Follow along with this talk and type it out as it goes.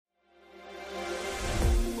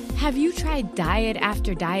Have you tried diet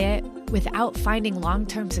after diet without finding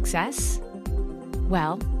long-term success?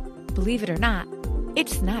 Well, believe it or not,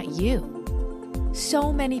 it's not you.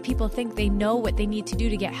 So many people think they know what they need to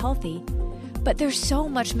do to get healthy, but there's so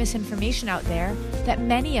much misinformation out there that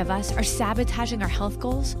many of us are sabotaging our health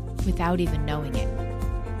goals without even knowing it.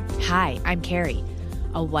 Hi, I'm Carrie,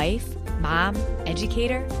 a wife, mom,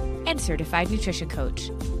 educator, and certified nutrition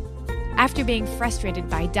coach. After being frustrated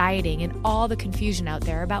by dieting and all the confusion out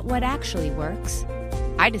there about what actually works,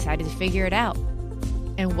 I decided to figure it out.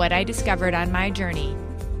 And what I discovered on my journey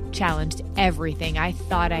challenged everything I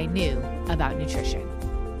thought I knew about nutrition.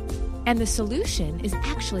 And the solution is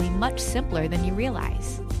actually much simpler than you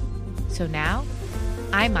realize. So now,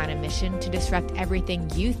 I'm on a mission to disrupt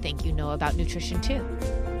everything you think you know about nutrition too.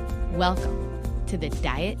 Welcome to the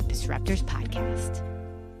Diet Disruptors Podcast.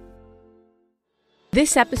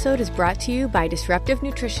 This episode is brought to you by Disruptive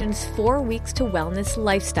Nutrition's 4 Weeks to Wellness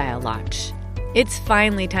lifestyle launch. It's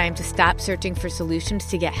finally time to stop searching for solutions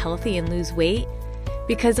to get healthy and lose weight,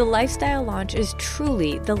 because a lifestyle launch is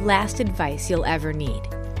truly the last advice you'll ever need.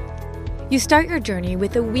 You start your journey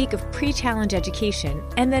with a week of pre-challenge education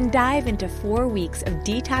and then dive into 4 weeks of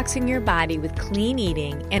detoxing your body with clean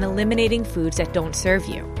eating and eliminating foods that don't serve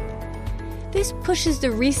you. This pushes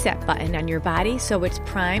the reset button on your body so it's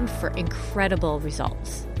primed for incredible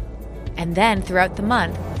results. And then throughout the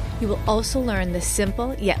month, you will also learn the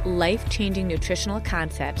simple yet life-changing nutritional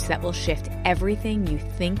concepts that will shift everything you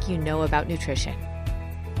think you know about nutrition.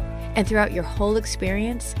 And throughout your whole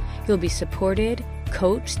experience, you'll be supported,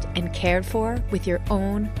 coached, and cared for with your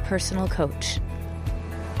own personal coach.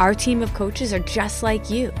 Our team of coaches are just like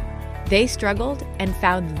you. They struggled and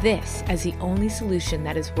found this as the only solution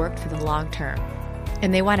that has worked for the long term.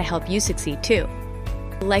 And they want to help you succeed too.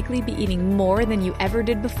 You'll likely be eating more than you ever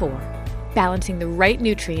did before, balancing the right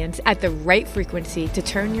nutrients at the right frequency to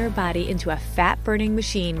turn your body into a fat-burning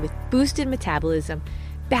machine with boosted metabolism,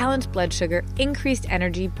 balanced blood sugar, increased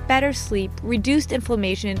energy, better sleep, reduced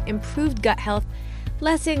inflammation, improved gut health,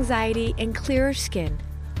 less anxiety, and clearer skin,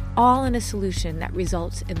 all in a solution that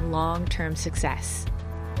results in long-term success.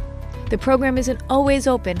 The program isn't always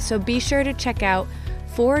open, so be sure to check out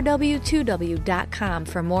 4w2w.com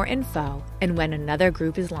for more info and when another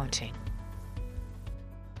group is launching.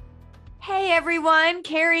 Hey everyone,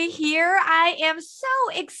 Carrie here. I am so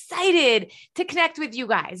excited to connect with you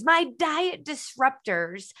guys, my diet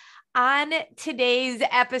disruptors, on today's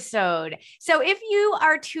episode. So if you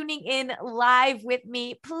are tuning in live with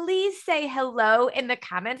me, please say hello in the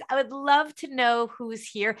comments. I would love to know who's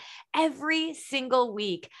here. Every single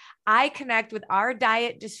week, I connect with our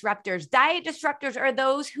diet disruptors. Diet disruptors are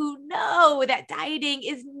those who know that dieting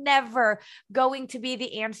is never going to be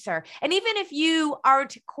the answer. And even if you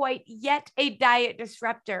aren't quite yet a diet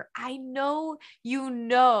disruptor, I know you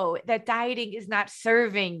know that dieting is not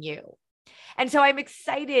serving you. And so I'm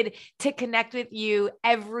excited to connect with you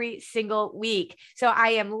every single week. So I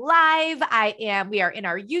am live. We are in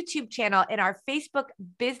our YouTube channel, in our Facebook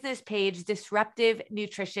business page, Disruptive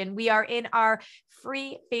Nutrition. We are in our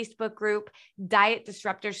free Facebook group, Diet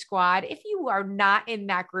Disruptor Squad. If you are not in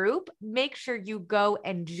that group, make sure you go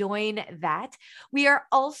and join that. We are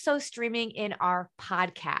also streaming in our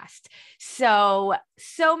podcast. So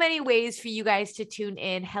many ways for you guys to tune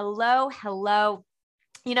in. Hello.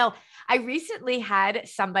 You know, I recently had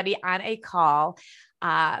somebody on a call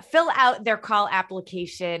fill out their call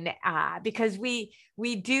application because we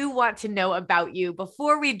do want to know about you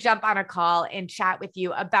before we jump on a call and chat with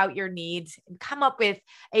you about your needs and come up with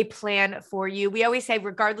a plan for you. We always say,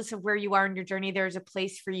 regardless of where you are in your journey, there's a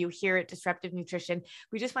place for you here at Disruptive Nutrition.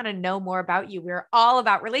 We just want to know more about you. We're all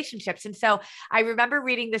about relationships. And so I remember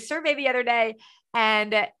reading the survey the other day,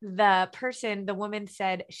 and the woman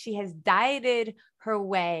said she has dieted her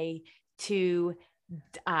way to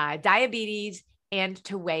diabetes and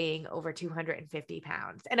to weighing over 250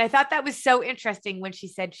 pounds. And I thought that was so interesting when she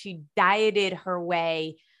said she dieted her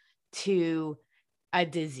way to a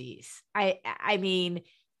disease. I mean,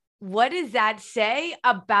 what does that say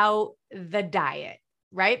about the diet,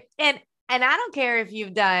 right? And I don't care if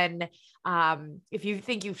you've done, if you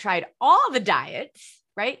think you've tried all the diets,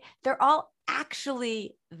 right? They're all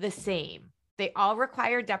actually the same. They all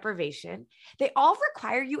require deprivation. They all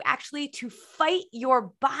require you actually to fight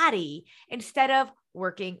your body instead of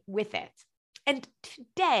working with it. And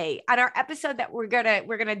today on our episode that we're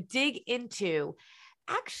gonna dig into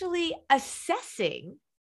actually assessing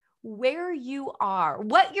where you are,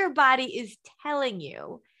 what your body is telling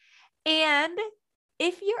you, and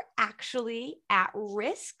if you're actually at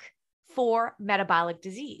risk for metabolic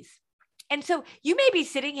disease. And so you may be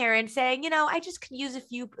sitting here and saying, I just can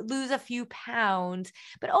lose a few pounds,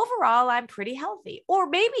 but overall I'm pretty healthy. Or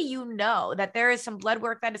maybe that there is some blood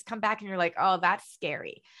work that has come back and you're like, oh, that's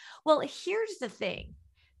scary. Well, here's the thing.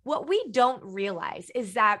 What we don't realize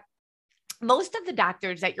is that most of the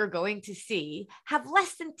doctors that you're going to see have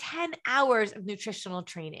less than 10 hours of nutritional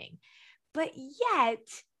training, but yet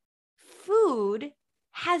food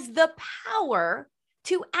has the power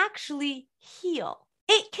to actually heal.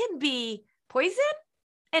 It can be poison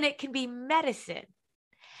and it can be medicine.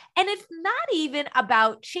 And it's not even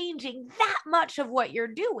about changing that much of what you're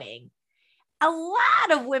doing. A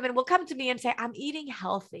lot of women will come to me and say, I'm eating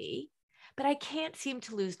healthy, but I can't seem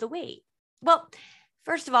to lose the weight. Well,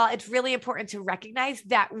 first of all, it's really important to recognize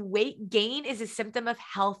that weight gain is a symptom of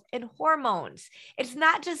health and hormones. It's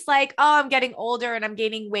not just like, oh, I'm getting older and I'm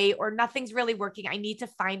gaining weight or nothing's really working. I need to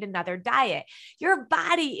find another diet. Your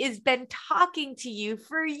body has been talking to you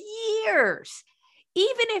for years.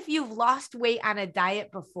 Even if you've lost weight on a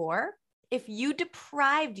diet before, if you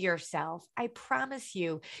deprived yourself, I promise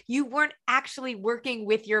you weren't actually working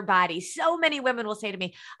with your body. So many women will say to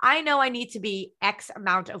me, I know I need to be X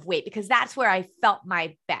amount of weight because that's where I felt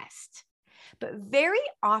my best. But very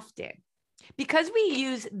often, because we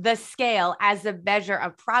use the scale as a measure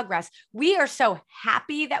of progress, we are so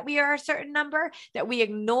happy that we are a certain number that we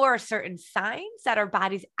ignore certain signs that our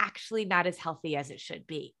body's actually not as healthy as it should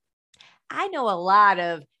be. I know a lot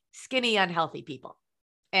of skinny, unhealthy people.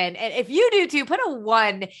 And if you do too, put a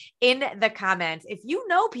 1 in the comments. If you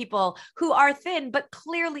know people who are thin, but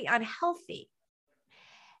clearly unhealthy.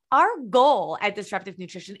 Our goal at Disruptive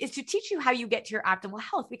Nutrition is to teach you how you get to your optimal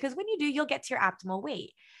health, because when you do, you'll get to your optimal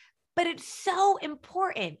weight. But it's so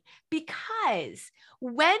important because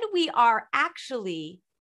when we are actually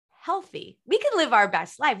healthy, we can live our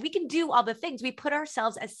best life. We can do all the things. We put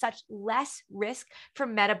ourselves at such less risk for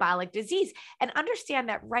metabolic disease. And understand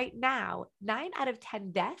that right now, 9 out of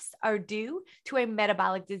 10 deaths are due to a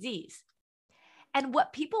metabolic disease. And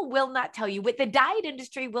what people will not tell you, what the diet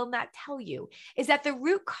industry will not tell you, is that the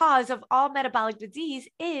root cause of all metabolic disease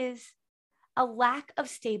is a lack of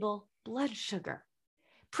stable blood sugar.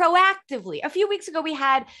 Proactively. A few weeks ago, we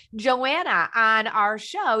had Joanna on our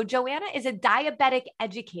show. Joanna is a diabetic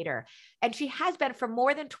educator, and she has been for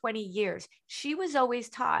more than 20 years. She was always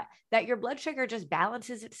taught that your blood sugar just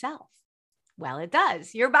balances itself. Well, it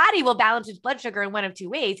does. Your body will balance its blood sugar in one of two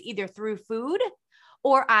ways, either through food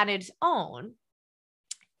or on its own.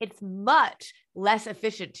 It's much less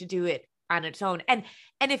efficient to do it on its own. And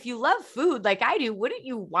if you love food like I do, wouldn't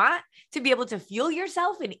you want to be able to fuel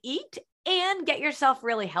yourself and eat and get yourself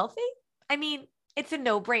really healthy? I mean, it's a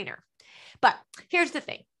no-brainer. But here's the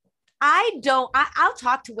thing. I'll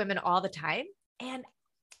talk to women all the time, and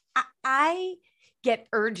I get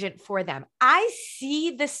urgent for them. I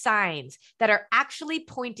see the signs that are actually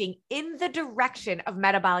pointing in the direction of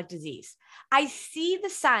metabolic disease. I see the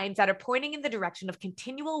signs that are pointing in the direction of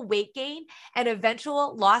continual weight gain and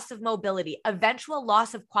eventual loss of mobility, eventual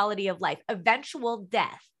loss of quality of life, eventual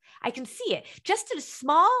death. I can see it just in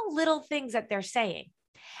small little things that they're saying.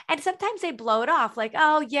 And sometimes they blow it off like,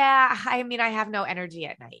 oh yeah, I mean, I have no energy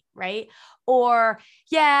at night, right? Or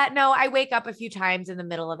yeah, no, I wake up a few times in the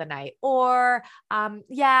middle of the night. Or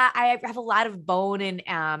yeah, I have a lot of bone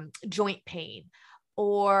and joint pain.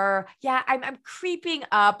 Or yeah, I'm creeping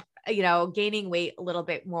up, gaining weight a little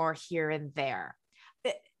bit more here and there.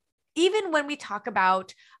 Even when we talk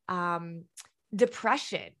about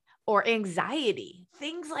depression or anxiety,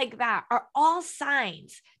 things like that are all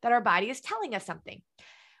signs that our body is telling us something.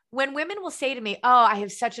 When women will say to me, oh, I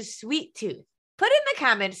have such a sweet tooth, put in the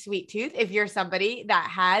comments, sweet tooth, if you're somebody that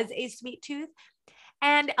has a sweet tooth.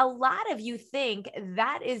 And a lot of you think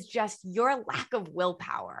that is just your lack of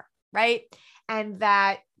willpower, right? And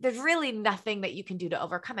that there's really nothing that you can do to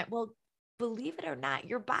overcome it. Well, believe it or not,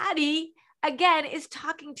 your body, again, is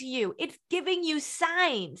talking to you. It's giving you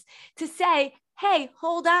signs to say, hey,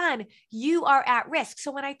 hold on, you are at risk.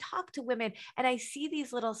 So when I talk to women and I see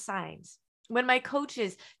these little signs, when my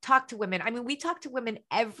coaches talk to women, I mean, we talk to women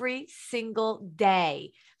every single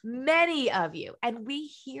day, many of you, and we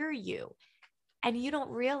hear you, and you don't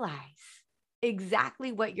realize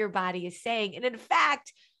exactly what your body is saying. And in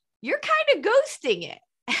fact, you're kind of ghosting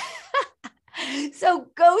it. So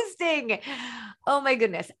ghosting, oh my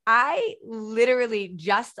goodness. I literally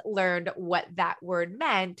just learned what that word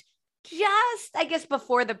meant just, I guess,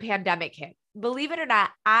 before the pandemic hit. Believe it or not,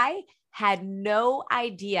 I had no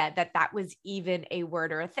idea that that was even a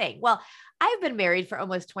word or a thing. Well, I've been married for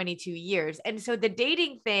almost 22 years. And so the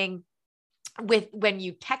dating thing with when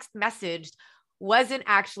you text messaged wasn't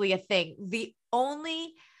actually a thing. The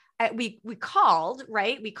only, we called,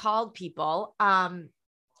 right? We called people, and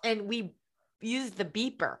we used the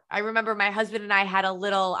beeper. I remember my husband and I had a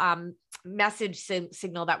little message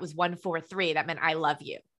signal that was 143. That meant I love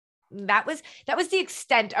you. That was the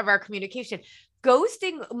extent of our communication.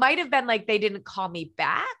 Ghosting might have been like they didn't call me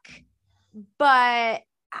back, but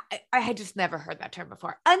I had just never heard that term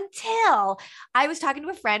before until I was talking to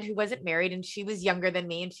a friend who wasn't married, and she was younger than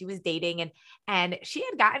me, and she was dating, and she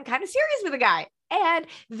had gotten kind of serious with a guy, and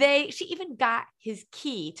she even got his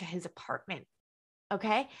key to his apartment.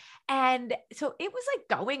 Okay. And so it was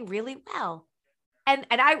like going really well. And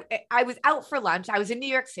I was out for lunch. I was in New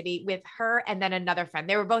York City with her and then another friend.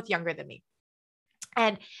 They were both younger than me.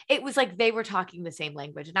 And it was like they were talking the same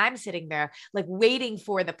language. And I'm sitting there like waiting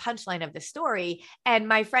for the punchline of the story. And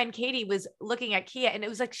my friend Katie was looking at Kia, and it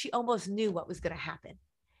was like she almost knew what was going to happen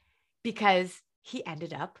because he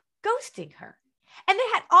ended up ghosting her. And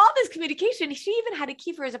they had all this communication. She even had a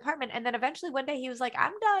key for his apartment. And then eventually one day he was like,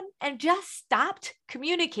 I'm done, and just stopped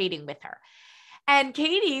communicating with her. And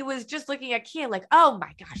Katie was just looking at Kia like, oh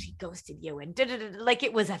my gosh, he ghosted you. And like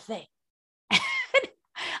it was a thing.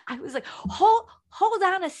 I was like, hold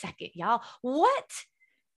on a second, y'all. What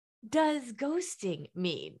does ghosting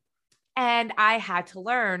mean? And I had to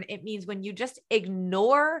learn it means when you just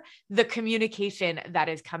ignore the communication that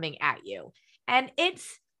is coming at you. And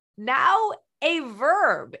it's now a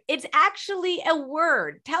verb. It's actually a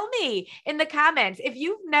word. Tell me in the comments if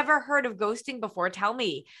you've never heard of ghosting before. Tell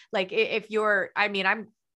me, like, if I'm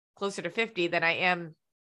closer to 50 than I am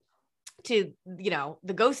to, the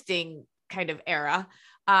ghosting kind of era.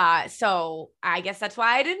 So I guess that's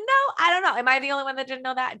why I didn't know. I don't know. Am I the only one that didn't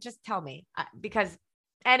know that? Just tell me, because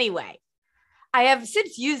anyway, I have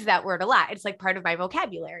since used that word a lot. It's like part of my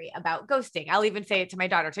vocabulary about ghosting. I'll even say it to my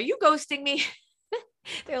daughters. Are you ghosting me?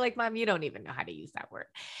 They're like, Mom, you don't even know how to use that word.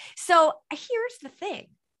 So here's the thing.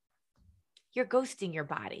 You're ghosting your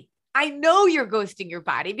body. I know you're ghosting your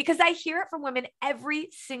body because I hear it from women every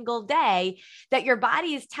single day that your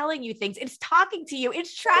body is telling you things. It's talking to you.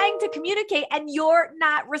 It's trying to communicate, and you're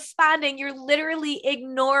not responding. You're literally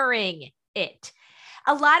ignoring it.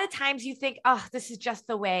 A lot of times you think, oh, this is just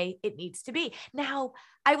the way it needs to be. Now,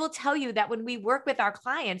 I will tell you that when we work with our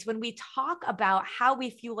clients, when we talk about how we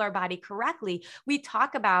fuel our body correctly, we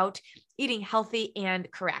talk about eating healthy and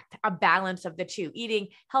correct, a balance of the two, eating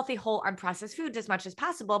healthy, whole, unprocessed foods as much as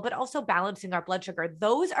possible, but also balancing our blood sugar.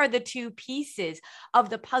 Those are the two pieces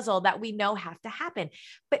of the puzzle that we know have to happen.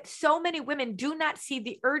 But so many women do not see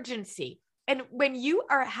the urgency. And when you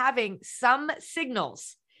are having some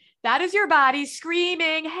signals, that is your body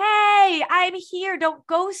screaming, hey, I'm here. Don't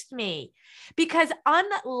ghost me. Because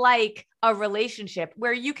unlike a relationship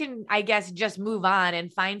where you can, I guess, just move on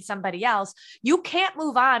and find somebody else, you can't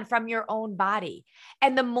move on from your own body.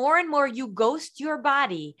 And the more and more you ghost your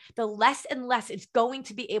body, the less and less it's going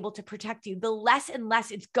to be able to protect you. The less and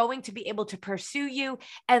less it's going to be able to pursue you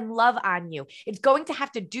and love on you. It's going to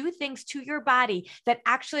have to do things to your body that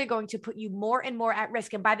actually are going to put you more and more at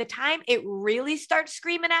risk. And by the time it really starts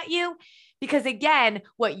screaming at you, because again,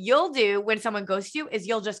 what you'll do when someone ghosts you is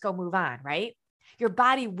you'll just go move on, right? Your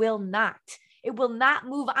body will not. It will not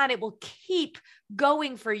move on. It will keep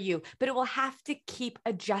going for you, but it will have to keep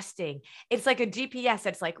adjusting. It's like a GPS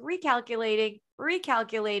that's like recalculating.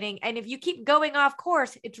 And if you keep going off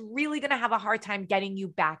course, it's really going to have a hard time getting you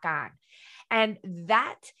back on. And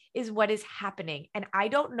that is what is happening. And I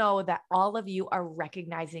don't know that all of you are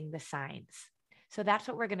recognizing the signs. So that's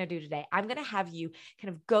what we're going to do today. I'm going to have you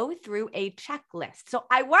kind of go through a checklist. So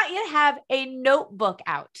I want you to have a notebook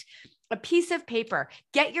out, a piece of paper,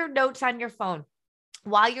 get your notes on your phone.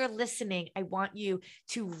 While you're listening, I want you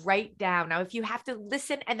to write down. Now, if you have to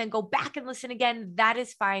listen and then go back and listen again, that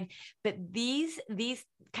is fine. But these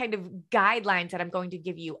kind of guidelines that I'm going to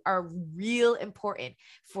give you are real important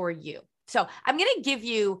for you. So I'm going to give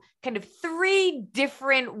you kind of 3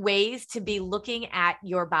 different ways to be looking at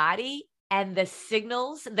your body and the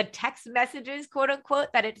signals, the text messages, quote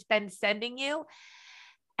unquote, that it's been sending you.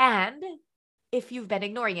 And if you've been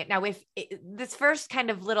ignoring it. Now, if this first kind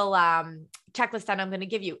of little checklist that I'm going to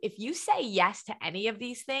give you, if you say yes to any of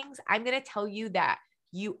these things, I'm going to tell you that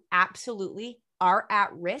you absolutely are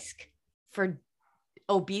at risk for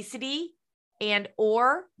obesity and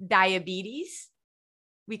or diabetes.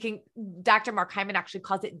 Dr. Mark Hyman actually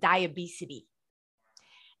calls it diabesity.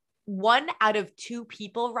 1 out of 2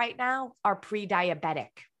 people right now are pre-diabetic.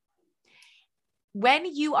 When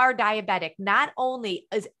you are diabetic, not only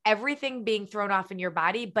is everything being thrown off in your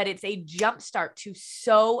body, but it's a jumpstart to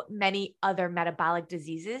so many other metabolic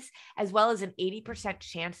diseases, as well as an 80%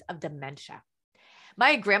 chance of dementia.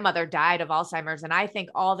 My grandmother died of Alzheimer's, and I think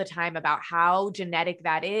all the time about how genetic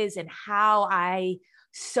that is and how I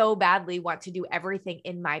so badly want to do everything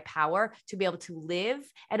in my power to be able to live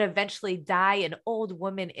and eventually die an old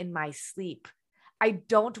woman in my sleep. I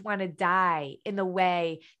don't want to die in the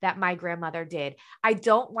way that my grandmother did. I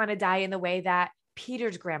don't want to die in the way that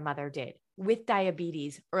Peter's grandmother did with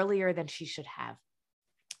diabetes earlier than she should have.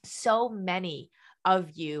 So many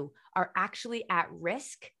of you are actually at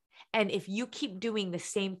risk. And if you keep doing the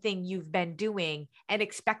same thing you've been doing and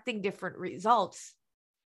expecting different results,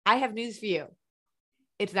 I have news for you.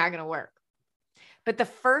 It's not going to work. But the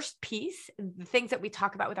first piece, the things that we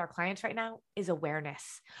talk about with our clients right now, is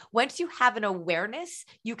awareness. Once you have an awareness,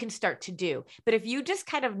 you can start to do. But if you just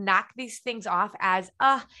kind of knock these things off as,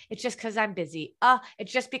 it's just because I'm busy.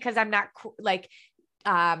 It's just because I'm not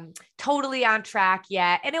totally on track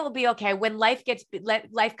yet. And it will be okay. When life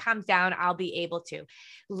calms down, I'll be able to.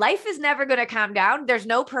 Life is never going to calm down. There's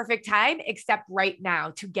no perfect time except right now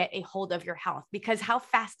to get a hold of your health, because how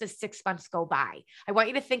fast does 6 months go by? I want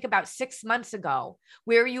you to think about 6 months ago,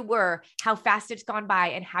 where you were, how fast it's gone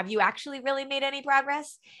by, and have you actually really made any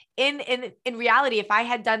progress? In reality, if I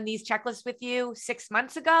had done these checklists with you 6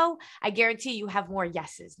 months ago, I guarantee you have more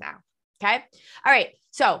yeses now. Okay. All right.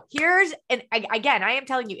 So again, I am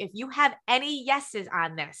telling you, if you have any yeses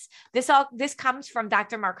on this comes from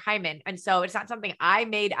Dr. Mark Hyman. And so it's not something I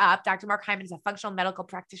made up. Dr. Mark Hyman is a functional medical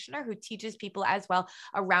practitioner who teaches people as well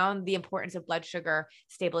around the importance of blood sugar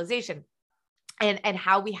stabilization and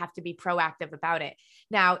how we have to be proactive about it.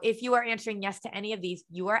 Now, if you are answering yes to any of these,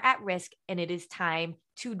 you are at risk, and it is time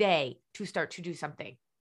today to start to do something.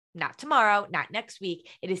 Not tomorrow, not next week.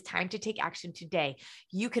 It is time to take action today.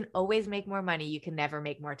 You can always make more money. You can never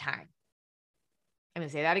make more time. I'm going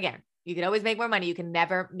to say that again. You can always make more money. You can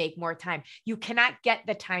never make more time. You cannot get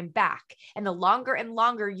the time back. And the longer and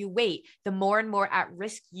longer you wait, the more and more at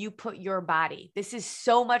risk you put your body. This is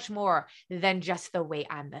so much more than just the weight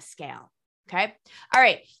on the scale. Okay. All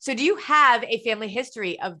right. So do you have a family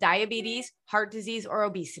history of diabetes, heart disease, or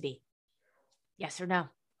obesity? Yes or no?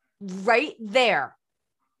 Right there.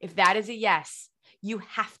 If that is a yes, you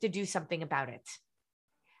have to do something about it.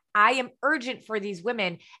 I am urgent for these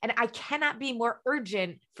women, and I cannot be more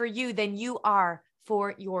urgent for you than you are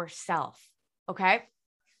for yourself. Okay.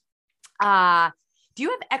 Do you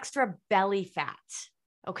have extra belly fat?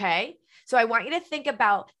 Okay. So I want you to think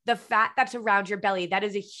about the fat that's around your belly. That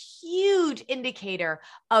is a huge indicator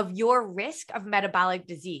of your risk of metabolic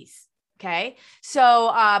disease. Okay. So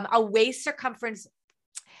a waist circumference,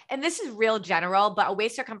 and this is real general, but a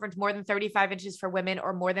waist circumference more than 35 inches for women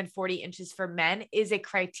or more than 40 inches for men is a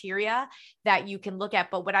criteria that you can look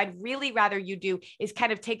at. But what I'd really rather you do is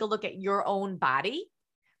kind of take a look at your own body,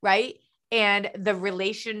 right? And the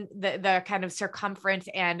relation, the kind of circumference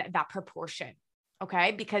and that proportion.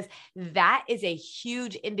 Okay. Because that is a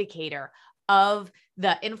huge indicator of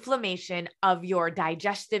the inflammation, of your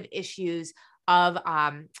digestive issues, of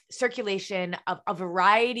circulation, of a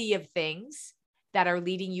variety of things that are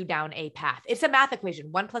leading you down a path. It's a math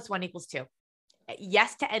equation. 1 + 1 = 2.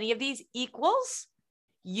 Yes to any of these equals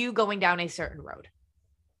you going down a certain road.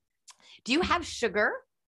 Do you have sugar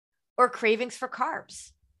or cravings for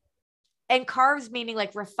carbs? And carbs meaning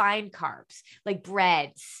like refined carbs, like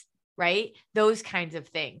breads, right? Those kinds of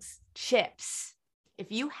things, chips.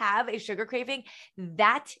 If you have a sugar craving,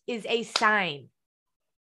 that is a sign.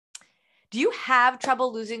 Do you have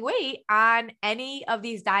trouble losing weight on any of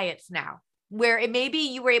these diets now? Where it maybe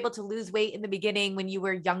you were able to lose weight in the beginning when you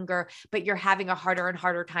were younger, but you're having a harder and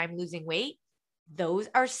harder time losing weight. Those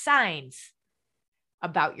are signs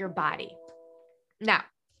about your body. Now,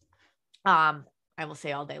 I will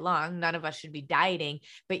say all day long, none of us should be dieting,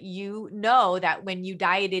 but you know that when you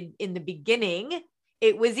dieted in the beginning,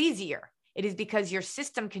 it was easier. It is because your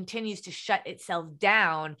system continues to shut itself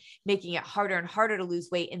down, making it harder and harder to lose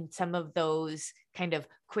weight in some of those kind of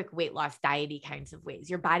quick weight loss diety kinds of ways.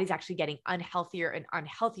 Your body's actually getting unhealthier and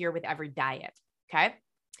unhealthier with every diet. Okay.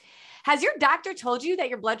 Has your doctor told you that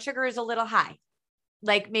your blood sugar is a little high,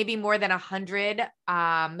 like maybe more than 100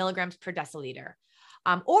 milligrams per deciliter?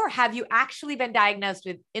 Or have you actually been diagnosed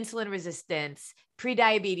with insulin resistance,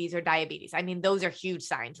 prediabetes, or diabetes? I mean, those are huge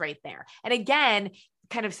signs right there. And again,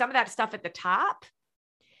 kind of some of that stuff at the top,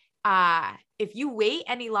 if you wait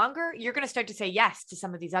any longer, you're going to start to say yes to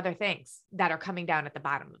some of these other things that are coming down at the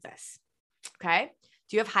bottom of this. Okay.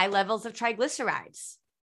 Do you have high levels of triglycerides,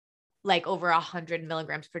 like over 100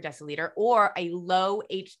 milligrams per deciliter, or a low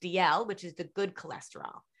HDL, which is the good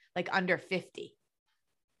cholesterol, like under 50?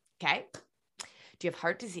 Okay. Do you have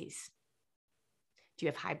heart disease? Do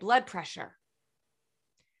you have high blood pressure?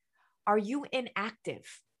 Are you inactive?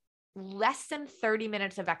 less than 30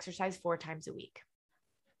 minutes of exercise 4 times a week.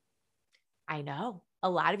 I know a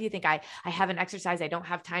lot of you think I haven't exercised. I don't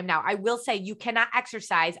have time now. I will say you cannot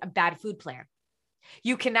exercise a bad food plan.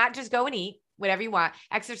 You cannot just go and eat whatever you want,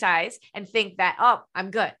 exercise and think that, oh,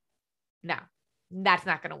 I'm good. No, that's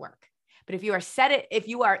not going to work. But if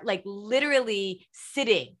you are like literally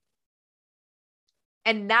sitting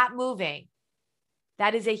and not moving,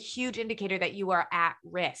 that is a huge indicator that you are at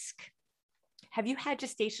risk. Have you had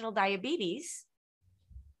gestational diabetes?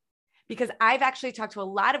 Because I've actually talked to a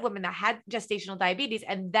lot of women that had gestational diabetes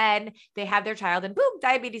and then they have their child and boom,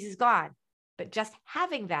 diabetes is gone. But just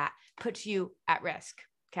having that puts you at risk.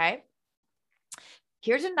 Okay.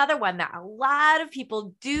 Here's another one that a lot of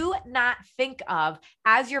people do not think of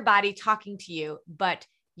as your body talking to you, but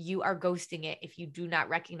you are ghosting it if you do not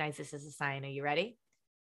recognize this as a sign. Are you ready?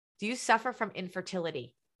 Do you suffer from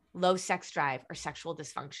infertility, low sex drive, or sexual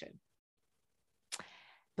dysfunction?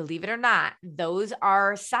 Believe it or not, those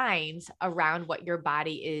are signs around what your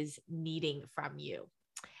body is needing from you.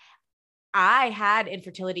 I had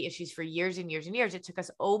infertility issues for years and years and years. It took us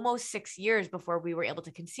almost 6 years before we were able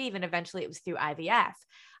to conceive. And eventually it was through IVF.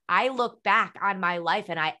 I look back on my life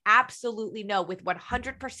and I absolutely know with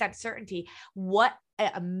 100% certainty what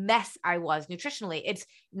a mess I was nutritionally.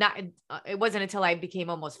 It wasn't until I became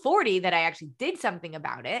almost 40 that I actually did something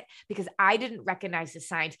about it because I didn't recognize the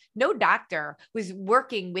signs. No doctor was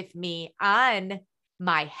working with me on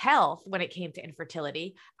my health when it came to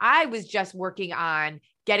infertility. I was just working on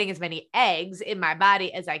getting as many eggs in my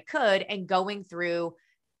body as I could and going through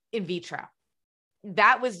in vitro.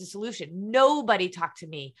 That was the solution. Nobody talked to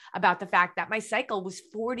me about the fact that my cycle was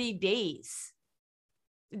 40 days.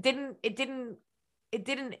 It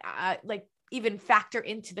didn't like even factor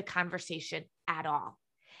into the conversation at all.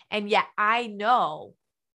 And yet I know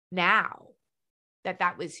now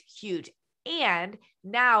that was huge. And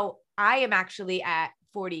now I am actually at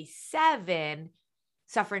 47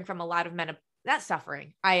 suffering from a lot of not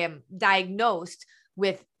suffering. I am diagnosed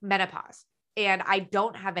with menopause and I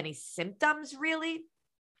don't have any symptoms really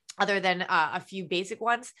other than a few basic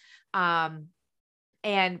ones.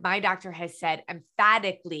 And my doctor has said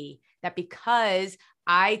emphatically that because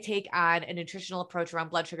I take on a nutritional approach around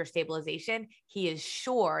blood sugar stabilization, he is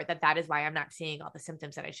sure that is why I'm not seeing all the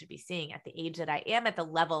symptoms that I should be seeing at the age that I am, at the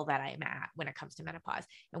level that I'm at when it comes to menopause.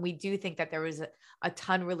 And we do think that there was a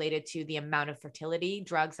ton related to the amount of fertility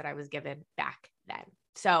drugs that I was given back then.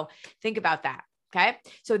 So think about that. Okay.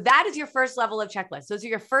 So that is your first level of checklist. Those are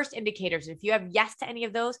your first indicators. If you have yes to any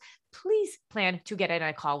of those, please plan to get in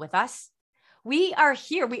a call with us. We are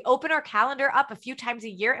here. We open our calendar up a few times a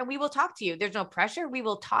year and we will talk to you. There's no pressure. We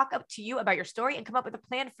will talk up to you about your story and come up with a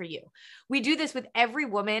plan for you. We do this with every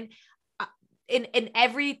woman in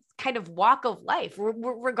every kind of walk of life,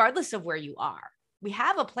 regardless of where you are. We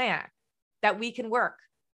have a plan that we can work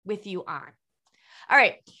with you on. All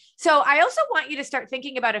right. So I also want you to start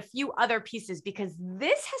thinking about a few other pieces because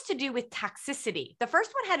this has to do with toxicity. The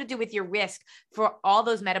first one had to do with your risk for all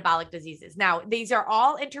those metabolic diseases. Now, these are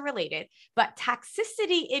all interrelated, but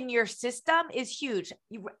toxicity in your system is huge.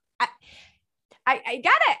 I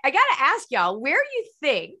gotta ask y'all, where you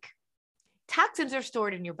think toxins are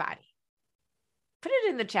stored in your body? Put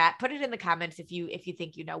it in the chat, put it in the comments if you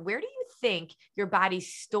think you know. Where do you think your body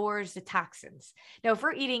stores the toxins? Now, if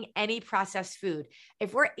we're eating any processed food,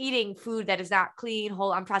 if we're eating food that is not clean,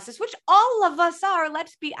 whole, unprocessed, which all of us are,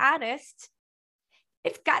 let's be honest,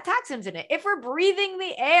 it's got toxins in it. If we're breathing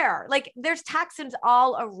the air, like there's toxins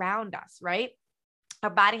all around us, right?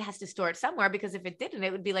 Our body has to store it somewhere because if it didn't,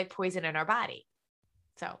 it would be like poison in our body.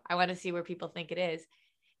 So I want to see where people think it is.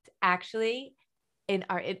 It's actually in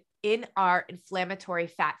our inflammatory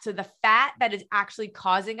fat. So the fat that is actually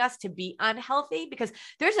causing us to be unhealthy, because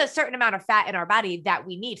there's a certain amount of fat in our body that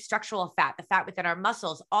we need, structural fat, the fat within our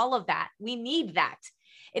muscles, all of that. We need that.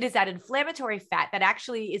 It is that inflammatory fat that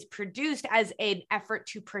actually is produced as an effort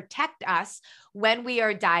to protect us when we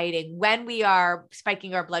are dieting, when we are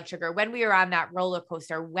spiking our blood sugar, when we are on that roller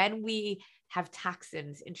coaster, when we have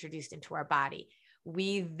toxins introduced into our body.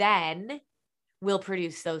 We then will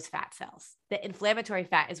produce those fat cells. The inflammatory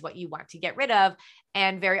fat is what you want to get rid of.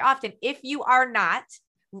 And very often, if you are not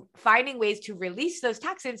finding ways to release those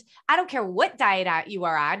toxins, I don't care what diet you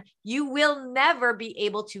are on, you will never be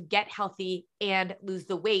able to get healthy and lose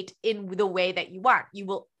the weight in the way that you want. You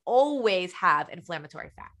will always have inflammatory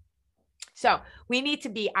fat. So we need to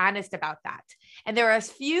be honest about that. And there are a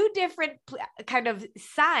few different kind of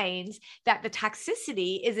signs that the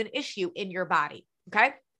toxicity is an issue in your body.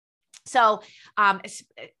 Okay. So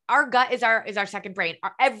our gut is our second brain.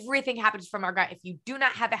 Everything happens from our gut. If you do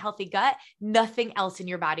not have a healthy gut, nothing else in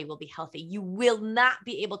your body will be healthy. You will not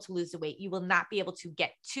be able to lose the weight. You will not be able to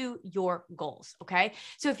get to your goals. Okay.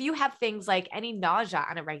 So if you have things like any nausea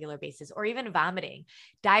on a regular basis, or even vomiting,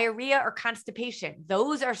 diarrhea, or constipation,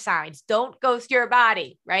 those are signs. Don't ghost your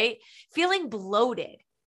body, right? Feeling bloated.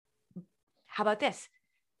 How about this?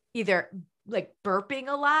 Either like burping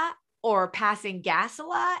a lot or passing gas a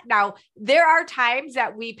lot. Now, there are times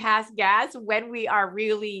that we pass gas when we are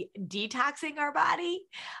really detoxing our body.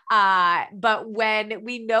 But when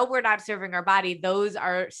we know we're not serving our body, those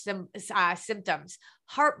are some symptoms: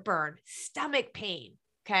 heartburn, stomach pain.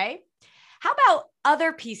 Okay. How about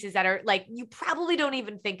other pieces that are like, you probably don't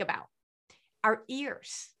even think about? Our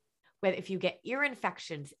ears. Whether if you get ear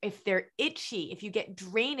infections, if they're itchy, if you get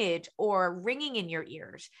drainage or ringing in your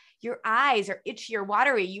ears, your eyes are itchy or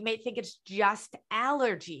watery, you may think it's just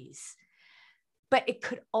allergies. But it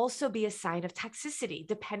could also be a sign of toxicity,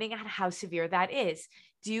 depending on how severe that is.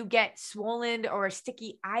 Do you get swollen or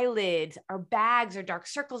sticky eyelids, or bags or dark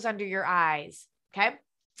circles under your eyes? Okay.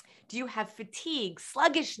 Do you have fatigue,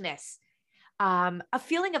 sluggishness, a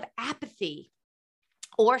feeling of apathy,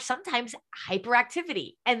 or sometimes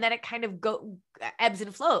hyperactivity, and then it kind of ebbs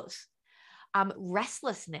and flows?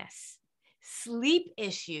 Restlessness, sleep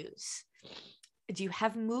issues. Do you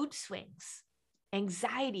have mood swings,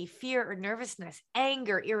 anxiety, fear, or nervousness,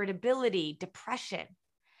 anger, irritability, depression,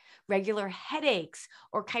 regular headaches,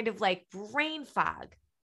 or kind of like brain fog,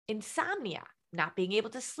 insomnia, not being able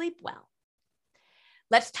to sleep well?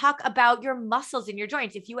 Let's talk about your muscles in your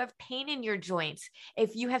joints. If you have pain in your joints,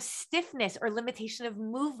 if you have stiffness or limitation of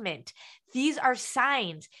movement, these are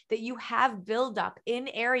signs that you have buildup in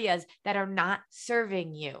areas that are not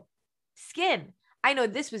serving you. Skin. I know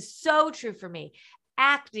this was so true for me.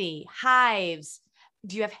 Acne, hives.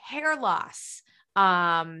 Do you have hair loss?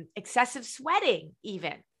 Excessive sweating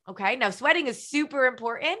even. Okay. Now, sweating is super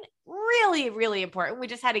important, really, really important. We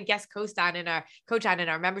just had a guest coach on in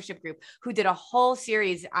our membership group who did a whole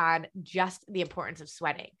series on just the importance of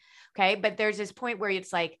sweating. Okay. But there's this point where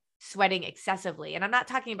it's like sweating excessively. And I'm not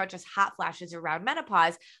talking about just hot flashes around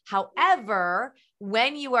menopause. However,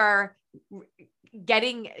 when you are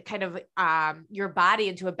getting kind of your body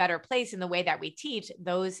into a better place in the way that we teach,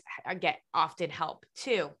 those often help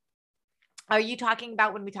too. Are you talking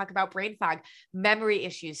about, when we talk about brain fog, memory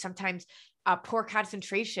issues, sometimes poor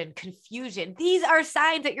concentration, confusion? These are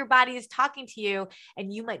signs that your body is talking to you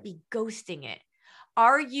and you might be ghosting it.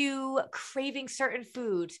 Are you craving certain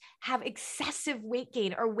foods, have excessive weight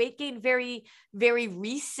gain, or weight gain very, very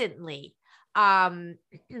recently?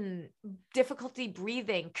 Difficulty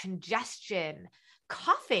breathing, congestion,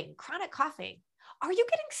 coughing, chronic coughing. Are you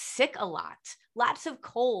getting sick a lot? Lots of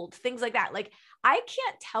cold, things like that. Like, I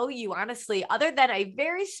can't tell you honestly, other than a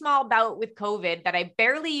very small bout with COVID that I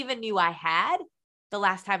barely even knew I had the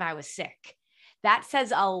last time I was sick. That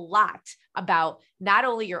says a lot about not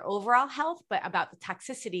only your overall health, but about the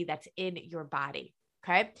toxicity that's in your body.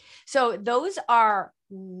 Okay. So those are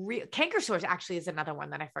canker sores actually is another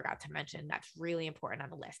one that I forgot to mention. That's really important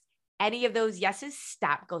on the list. Any of those yeses,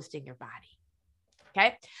 stop ghosting your body.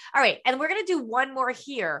 Okay. All right. And we're going to do one more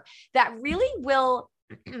here that really will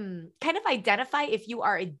kind of identify if you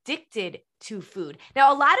are addicted to food.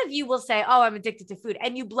 Now, a lot of you will say, oh, I'm addicted to food,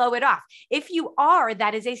 and you blow it off. If you are,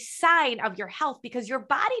 that is a sign of your health, because your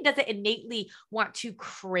body doesn't innately want to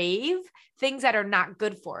crave things that are not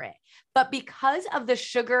good for it. But because of the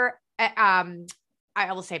sugar,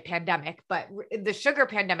 I will say pandemic, but the sugar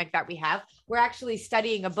pandemic that we have, we're actually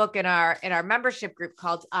studying a book in our membership group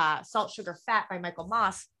called Salt, Sugar, Fat by Michael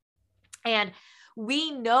Moss. And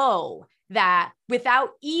we know that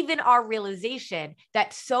without even our realization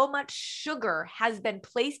that so much sugar has been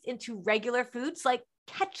placed into regular foods like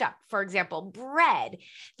ketchup, for example, bread,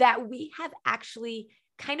 that we have actually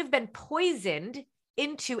kind of been poisoned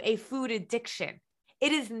into a food addiction.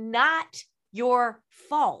 It is not your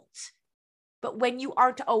fault. But when you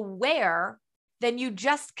aren't aware, then you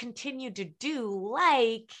just continue to do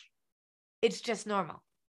like it's just normal.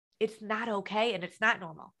 It's not okay, and it's not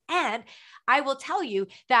normal. And I will tell you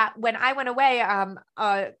that when I went away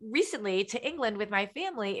recently to England with my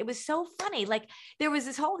family, it was so funny. Like, there was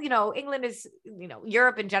this whole, England is,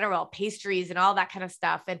 Europe in general, pastries and all that kind of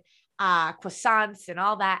stuff, and croissants and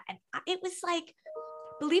all that. And it was like,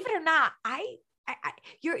 believe it or not,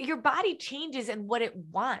 your body changes in what it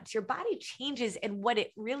wants. Your body changes in what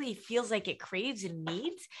it really feels like it craves and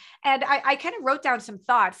needs. And I kind of wrote down some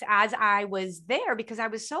thoughts as I was there, because I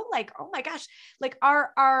was so like, oh my gosh, like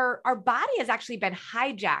our body has actually been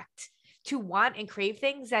hijacked to want and crave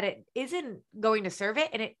things that it isn't going to serve it,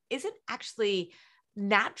 and it isn't actually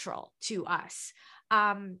natural to us.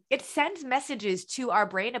 It sends messages to our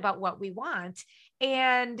brain about what we want.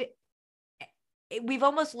 And we've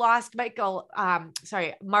almost lost Mark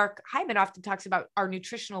Hyman often talks about our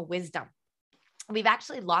nutritional wisdom. We've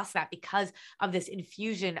actually lost that because of this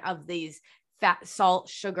infusion of these fat, salt,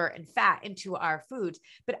 sugar, and fat into our foods.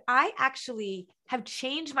 But I actually have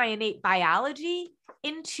changed my innate biology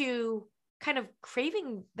into kind of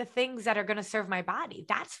craving the things that are going to serve my body.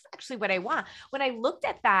 That's actually what I want. When I looked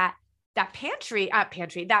at that pastry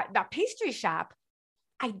shop,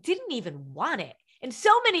 I didn't even want it. And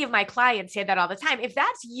so many of my clients say that all the time. If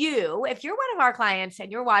that's you, if you're one of our clients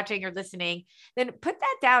and you're watching or listening, then put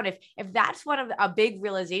that down. If that's a big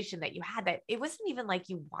realization that you had, that it wasn't even like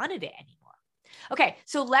you wanted it anymore. Okay,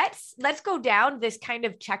 so let's go down this kind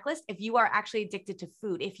of checklist. If you are actually addicted to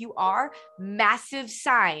food, if you are, massive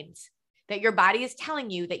signs that your body is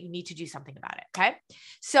telling you that you need to do something about it. Okay,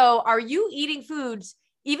 so are you eating foods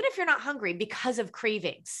even if you're not hungry because of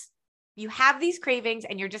cravings? You have these cravings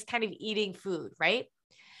and you're just kind of eating food, right?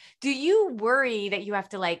 Do you worry that you have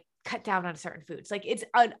to cut down on certain foods? Like it's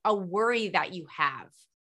a worry that you have.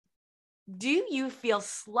 Do you feel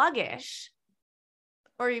sluggish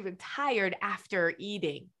or even tired after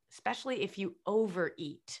eating, especially if you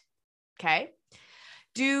overeat? Okay.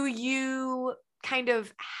 Do you kind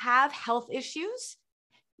of have health issues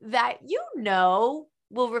that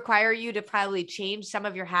will require you to probably change some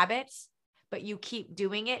of your habits, but you keep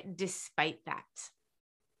doing it despite that?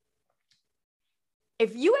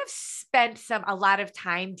 If you have spent a lot of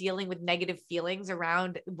time dealing with negative feelings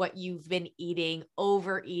around what you've been eating,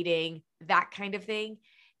 overeating, that kind of thing,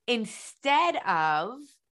 instead of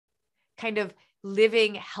kind of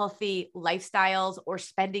living healthy lifestyles or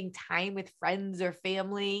spending time with friends or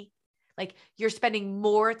family, like you're spending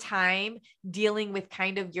more time dealing with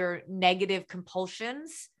kind of your negative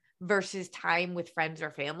compulsions versus time with friends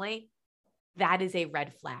or family, that is a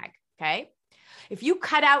red flag. Okay. If you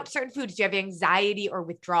cut out certain foods, do you have anxiety or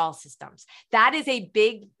withdrawal systems? That is a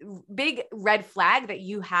big, big red flag that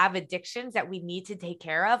you have addictions that we need to take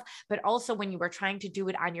care of. But also when you are trying to do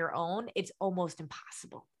it on your own, it's almost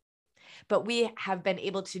impossible. But we have been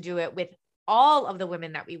able to do it with all of the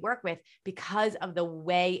women that we work with because of the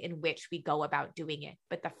way in which we go about doing it.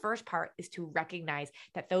 But the first part is to recognize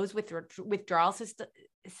that those withdrawal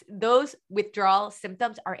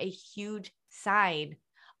symptoms are a huge sign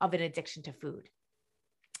of an addiction to food.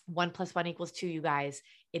 1 + 1 = 2, you guys.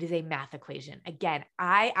 It is a math equation. Again,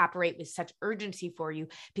 I operate with such urgency for you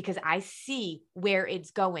because I see where it's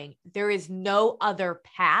going. There is no other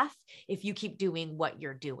path if you keep doing what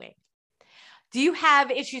you're doing. Do you have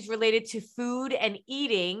issues related to food and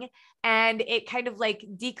eating, and it kind of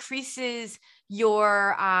decreases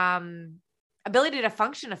your ability to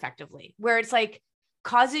function effectively, where it's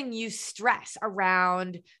causing you stress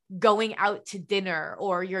around going out to dinner,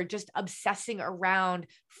 or you're just obsessing around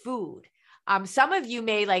food? Some of you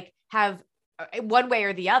may have one way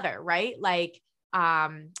or the other, right?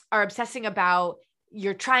 Are obsessing about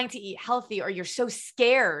you're trying to eat healthy, or you're so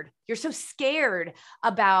scared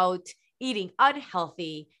about eating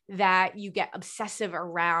unhealthy that you get obsessive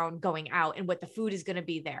around going out and what the food is going to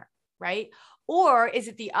be there, right? Or is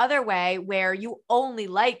it the other way where you only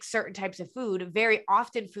like certain types of food, very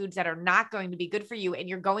often foods that are not going to be good for you, and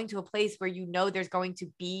you're going to a place where there's going to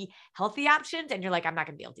be healthy options and you're like, I'm not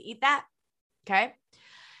going to be able to eat that. Okay.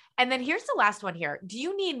 And then here's the last one here. Do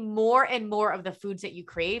you need more and more of the foods that you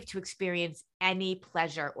crave to experience any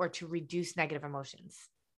pleasure or to reduce negative emotions?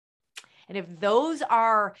 And if those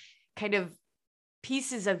are kind of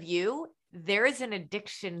pieces of you, there is an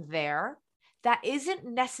addiction there that isn't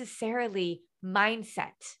necessarily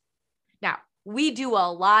mindset. Now, we do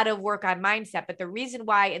a lot of work on mindset, but the reason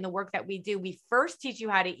why in the work that we do, we first teach you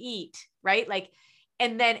how to eat, right?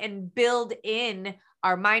 And build in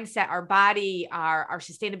our mindset, our body, our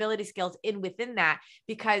sustainability skills within that,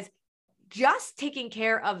 because just taking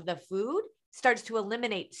care of the food starts to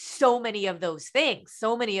eliminate so many of those things,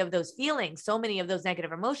 so many of those feelings, so many of those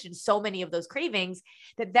negative emotions, so many of those cravings,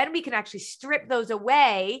 that then we can actually strip those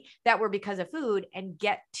away that were because of food and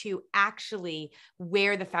get to actually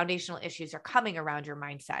where the foundational issues are coming around your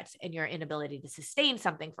mindsets and your inability to sustain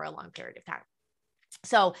something for a long period of time.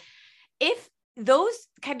 So if those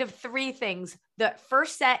kind of 3 things, the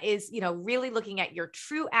first set is, really looking at your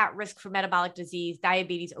true at risk for metabolic disease,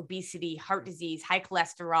 diabetes, obesity, heart disease, high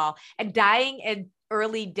cholesterol, and dying and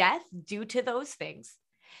early death due to those things.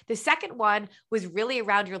 The second one was really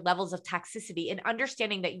around your levels of toxicity and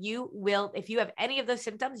understanding that if you have any of those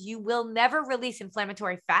symptoms, you will never release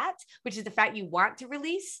inflammatory fat, which is the fat you want to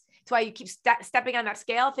release, It's why you keep stepping on that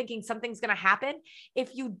scale thinking something's going to happen.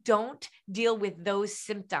 If you don't deal with those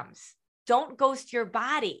symptoms, don't ghost your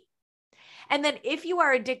body. And then if you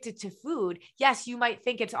are addicted to food, yes, you might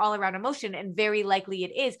think it's all around emotion, and very likely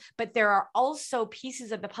it is, but there are also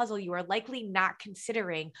pieces of the puzzle you are likely not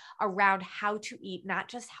considering around how to eat, not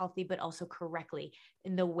just healthy, but also correctly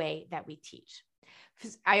in the way that we teach.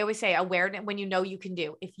 I always say awareness, when you know you can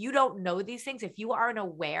do. If you don't know these things, if you aren't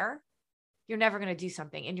aware, you're never going to do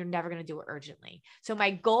something, and you're never going to do it urgently. So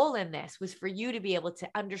my goal in this was for you to be able to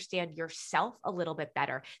understand yourself a little bit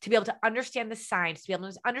better, to be able to understand the signs, to be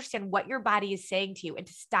able to understand what your body is saying to you, and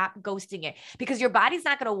to stop ghosting it, because your body's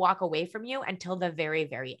not going to walk away from you until the very,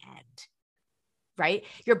 very end. Right?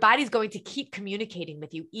 Your body's going to keep communicating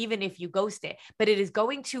with you, even if you ghost it, but it is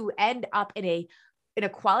going to end up in a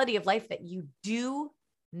quality of life that you do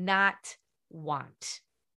not want.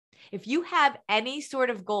 If you have any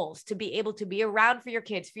sort of goals to be able to be around for your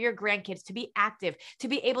kids, for your grandkids, to be active, to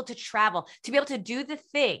be able to travel, to be able to do the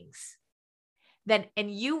things, then,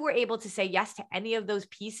 and you were able to say yes to any of those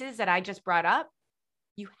pieces that I just brought up,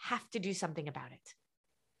 you have to do something about it.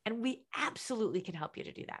 And we absolutely can help you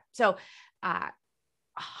to do that. So,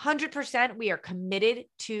 100%, we are committed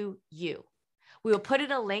to you. We will put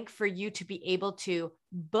in a link for you to be able to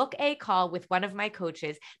book a call with one of my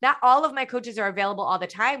coaches. Not all of my coaches are available all the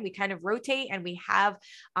time. We kind of rotate, and we have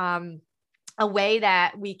a way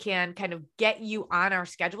that we can kind of get you on our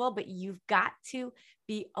schedule, but you've got to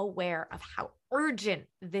be aware of how urgent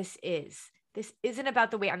this is. This isn't about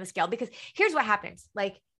the weight on the scale, because here's what happens.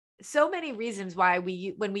 Like, so many reasons why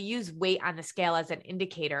when we use weight on the scale as an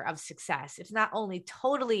indicator of success, it's not only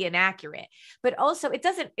totally inaccurate, but also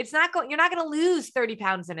you're not going to lose 30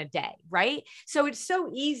 pounds in a day. Right. So it's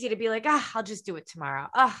so easy to be like, I'll just do it tomorrow.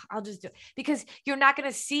 I'll just do it, because you're not going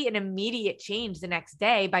to see an immediate change the next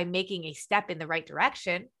day by making a step in the right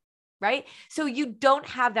direction. Right. So you don't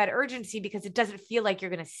have that urgency because it doesn't feel like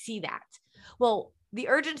you're going to see that. Well, the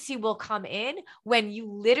urgency will come in when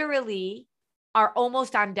you literally are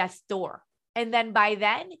almost on death's door. And then by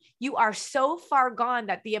then you are so far gone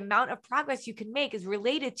that the amount of progress you can make is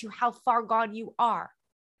related to how far gone you are.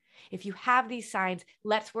 If you have these signs,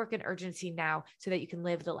 let's work in urgency now so that you can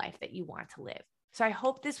live the life that you want to live. So I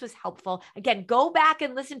hope this was helpful. Again, go back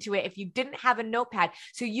and listen to it if you didn't have a notepad,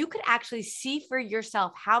 so you could actually see for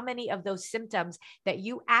yourself how many of those symptoms that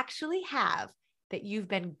you actually have that you've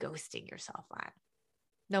been ghosting yourself on.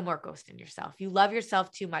 No more ghosting yourself. You love yourself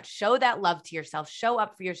too much. Show that love to yourself. Show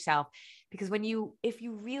up for yourself, because if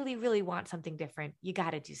you really, really want something different, you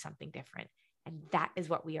got to do something different. And that is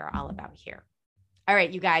what we are all about here. All right,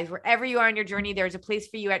 you guys, wherever you are in your journey, there's a place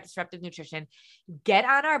for you at Disruptive Nutrition. Get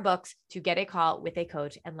on our books to get a call with a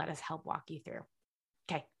coach, and let us help walk you through.